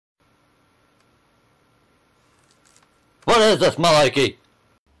What is this, malarkey?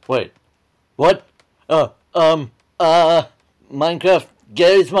 Wait. What? Minecraft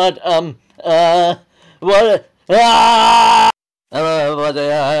Garry's mod, what? Hello, everybody,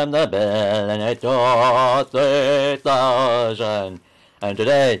 I am the Billinator 3000, and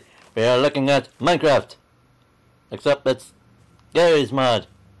today we are looking at Minecraft, except it's Garry's mod.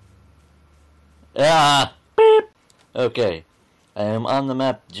 Beep. Okay, I am on the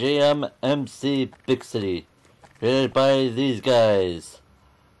map GMMC Big City, created by these guys.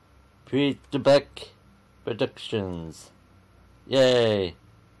 Pre-Tobek Productions. Yay!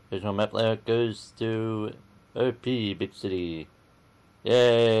 Original map layout goes to OP Big City.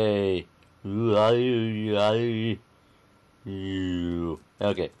 Yay!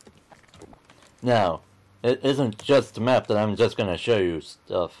 Okay. Now, it isn't just a map that I'm just gonna show you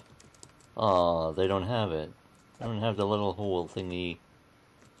stuff. Aw, they don't have it. They don't have the little hole thingy.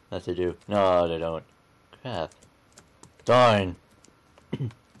 Yes, they do. No, they don't. Crap. Darn.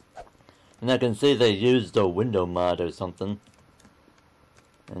 And I can see they used a window mod or something.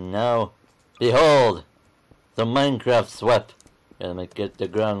 And now, behold! The Minecraft swept. Yeah, let me get the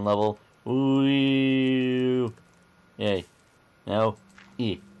ground level. Ooh! Yay. Now,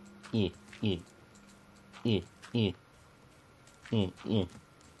 E.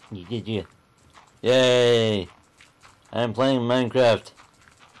 Yay! I'm playing Minecraft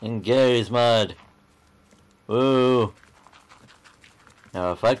in Garry's mod. Woo!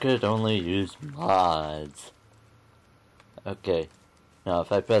 Now if I could only use mods. Okay. Now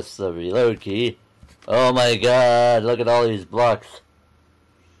if I press the reload key. Oh my god, look at all these blocks.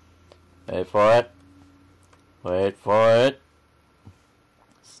 Wait for it. Wait for it.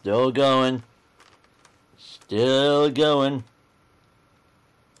 Still going. Still going.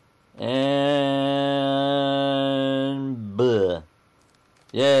 And bleh.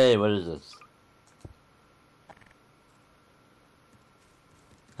 Yay, what is this?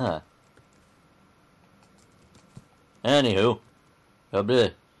 Huh. Anywho,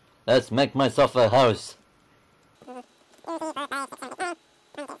 let's make myself a house.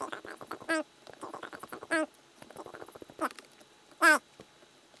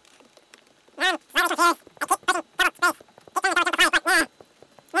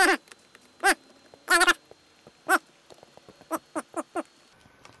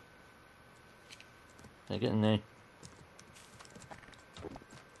 Can I get in there?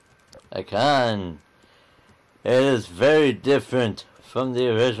 I can. It is very different from the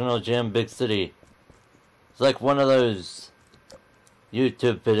original Jam Big City. It's like one of those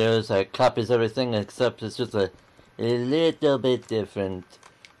YouTube videos that copies everything except it's just a little bit different.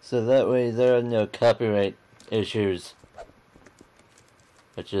 So that way there are no copyright issues.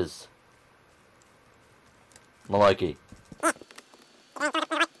 Which is malarkey.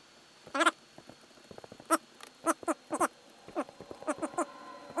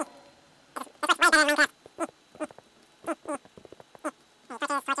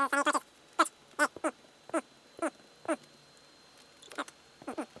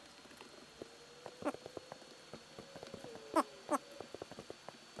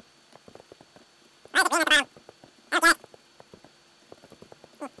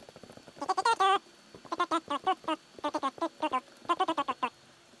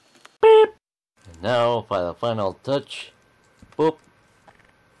 Now, for the final touch. Boop.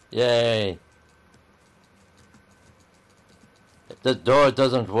 Yay. If the door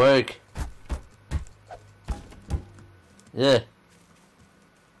doesn't work. Yeah.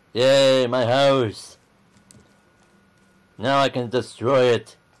 Yay, my house. Now I can destroy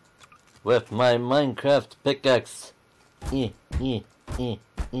it with my Minecraft pickaxe.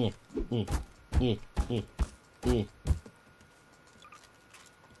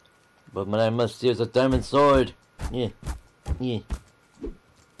 But I must use a diamond sword. This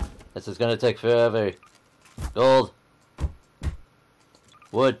is gonna take forever. Gold.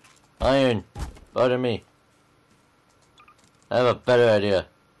 Wood. Iron. Pardon me. I have a better idea.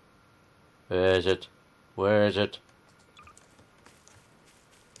 Where is it? Where is it?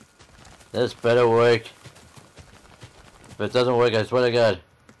 This better work. If it doesn't work, I swear to God.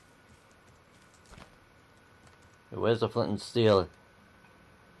 Where's the flint and steel?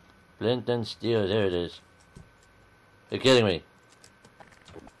 Flint and steel, there it is. You're kidding me.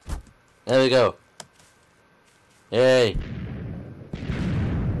 There we go. Yay.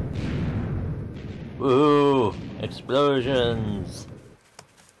 Woohoo! Explosions!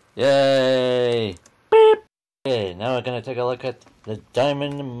 Yay! Beep! Okay, now we're gonna take a look at the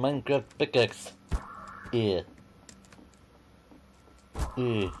diamond Minecraft pickaxe. Yeah.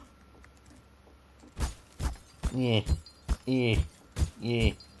 Yeah.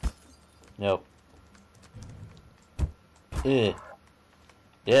 Nope. Yeah.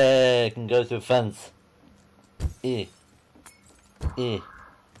 Yeah, I can go through fence. Yeah. Yeah.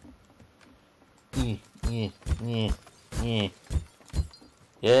 Yeah. Yeah. Yeah. Yeah.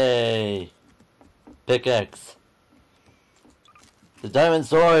 Yay. Pickaxe. The diamond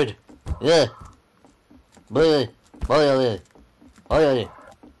sword. Yeah. Blah. Blah. Blah. Blah.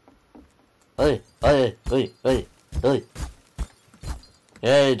 Hey, hey, hey, hey, hey.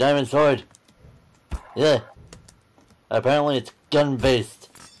 Yay, diamond sword. Yeah. Apparently it's gun-based.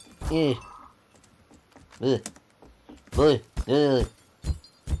 Yeah. Yeah. Yeah.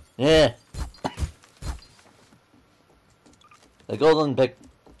 Yeah. The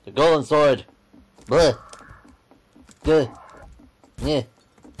golden sword. Blah. Good. Yeah.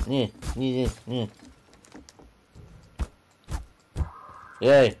 Yeah. Yeah. Yeah.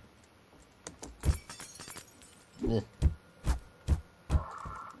 Yay. Yeah.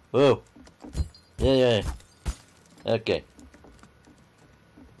 Whoa. Yeah. Okay.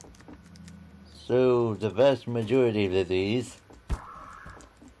 So, the vast majority of these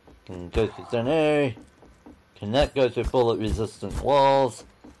can go through thin air, cannot go through bullet resistant walls,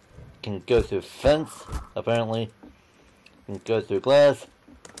 can go through fence, apparently, can go through glass.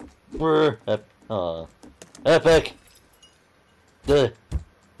 Epic! Good.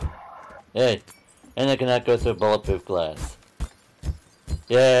 Yay. And it cannot go through bulletproof glass.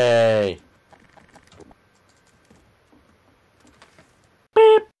 Yay!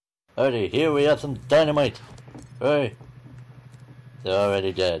 Beep! Alrighty, here we have some dynamite. Right. They're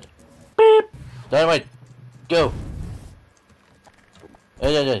already dead. Beep! Dynamite! Go!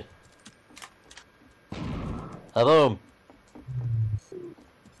 Hey. Boom!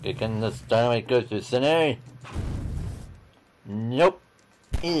 Okay, can this dynamite go through thin air? Nope.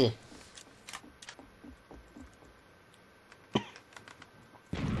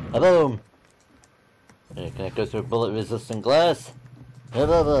 Boom! Okay, can it go through bullet resistant glass?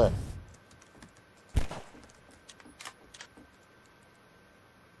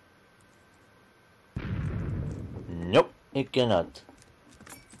 Nope, it cannot.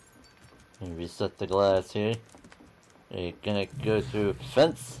 Let me reset the glass here. Can it go through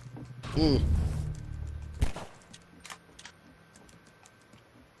fence?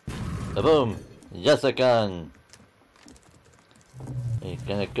 Boom! Yes, I can!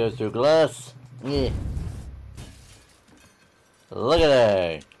 Can it go through glass? Yeah. Look at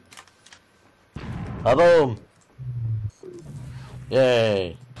that! Boom!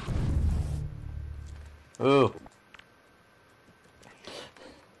 Yay! Ooh!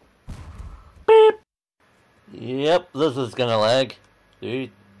 Beep! Yep, this is gonna lag.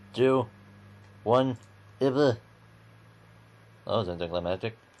 3, 2, 1. That was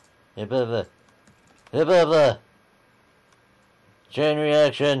anticlimactic. Chain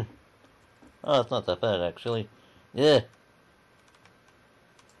reaction. Oh, it's not that bad actually. Yeah.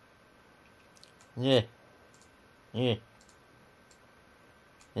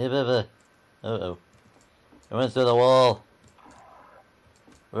 Uh-oh. I went through the wall.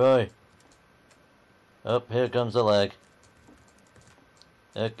 Roy. Oh, here comes the lag.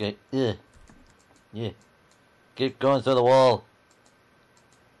 Okay. Yeah. Keep going through the wall.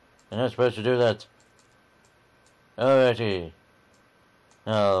 You're not supposed to do that. Alrighty.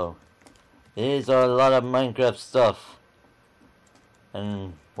 Now, these are a lot of Minecraft stuff.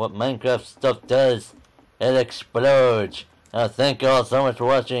 And what Minecraft stuff does, it explodes. Now, thank you all so much for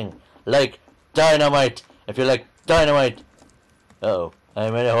watching. Like dynamite if you like dynamite. Uh-oh,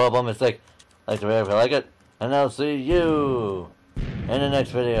 I made a horrible mistake. Like the video if you like it. And I'll see you in the next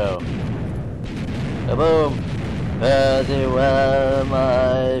video. Boom. Very well,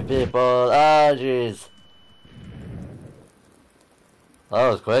 my people. Ah, jeez. That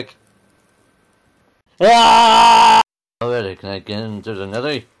was quick. Ah! Already, can I get into the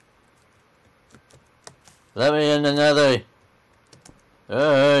nether? Let me in the nether.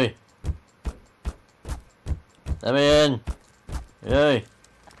 Hey! Let me in. Hey!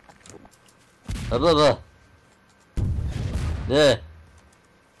 Blah blah blah. Yeah.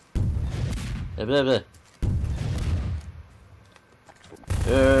 Blah blah.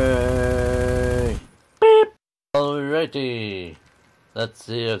 Hey! Beep! Alrighty. Let's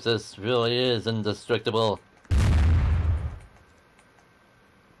see if this really is indestructible.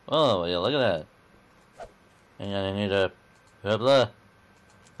 Oh, yeah, look at that. And I need a blah.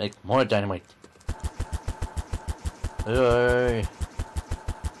 Make more dynamite. Hey.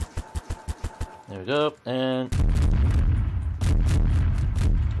 There we go, and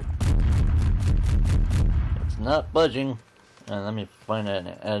it's not budging. And let me find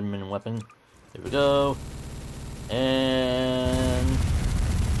an admin weapon. Here we go. And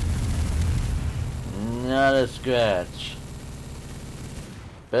not a scratch.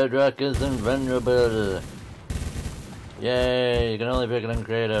 Bedrock is invulnerable. Yay, you can only pick it on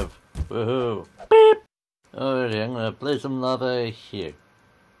creative. Woohoo. Beep! Alrighty, I'm gonna place some lava here.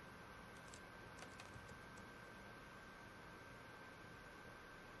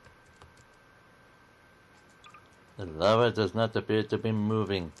 The lava does not appear to be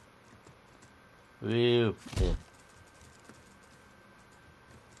moving. Woo. Yeah.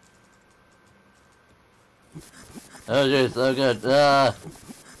 Oh jeez, oh good.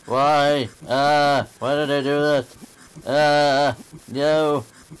 Why? Why did I do that? No.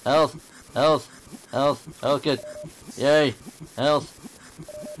 Health kit. Yay. Health.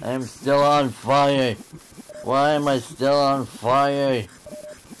 I'm still on fire. Why am I still on fire?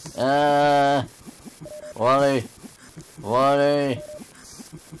 Water.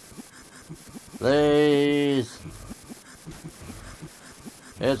 Please.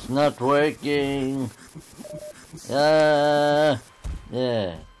 It's not working. Yeah.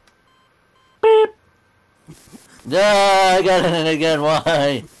 Beep. I got it in again.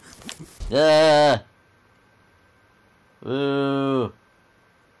 Why? Ooh.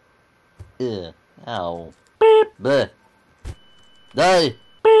 Ow. Beep. Bleh. Die.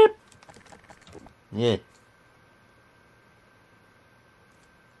 Beep. Yeah.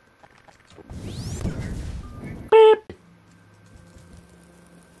 Beep.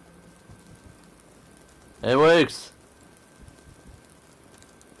 It works.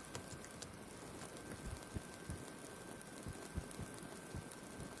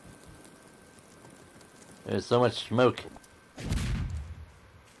 There's so much smoke.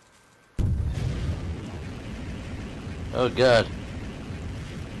 Oh god.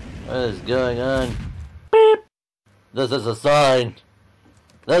 What is going on? Beep! This is a sign.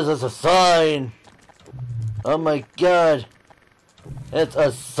 This is a sign. Oh my god. It's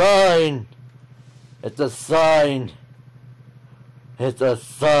a sign. It's a sign. It's a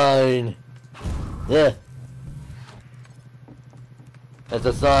sign. Yeah. It's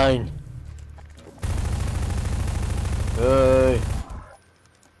a sign.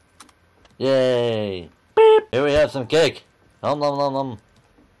 Yay. Beep. Here we have some cake. Nom nom nom nom.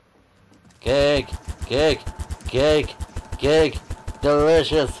 Cake.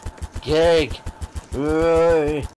 Delicious cake.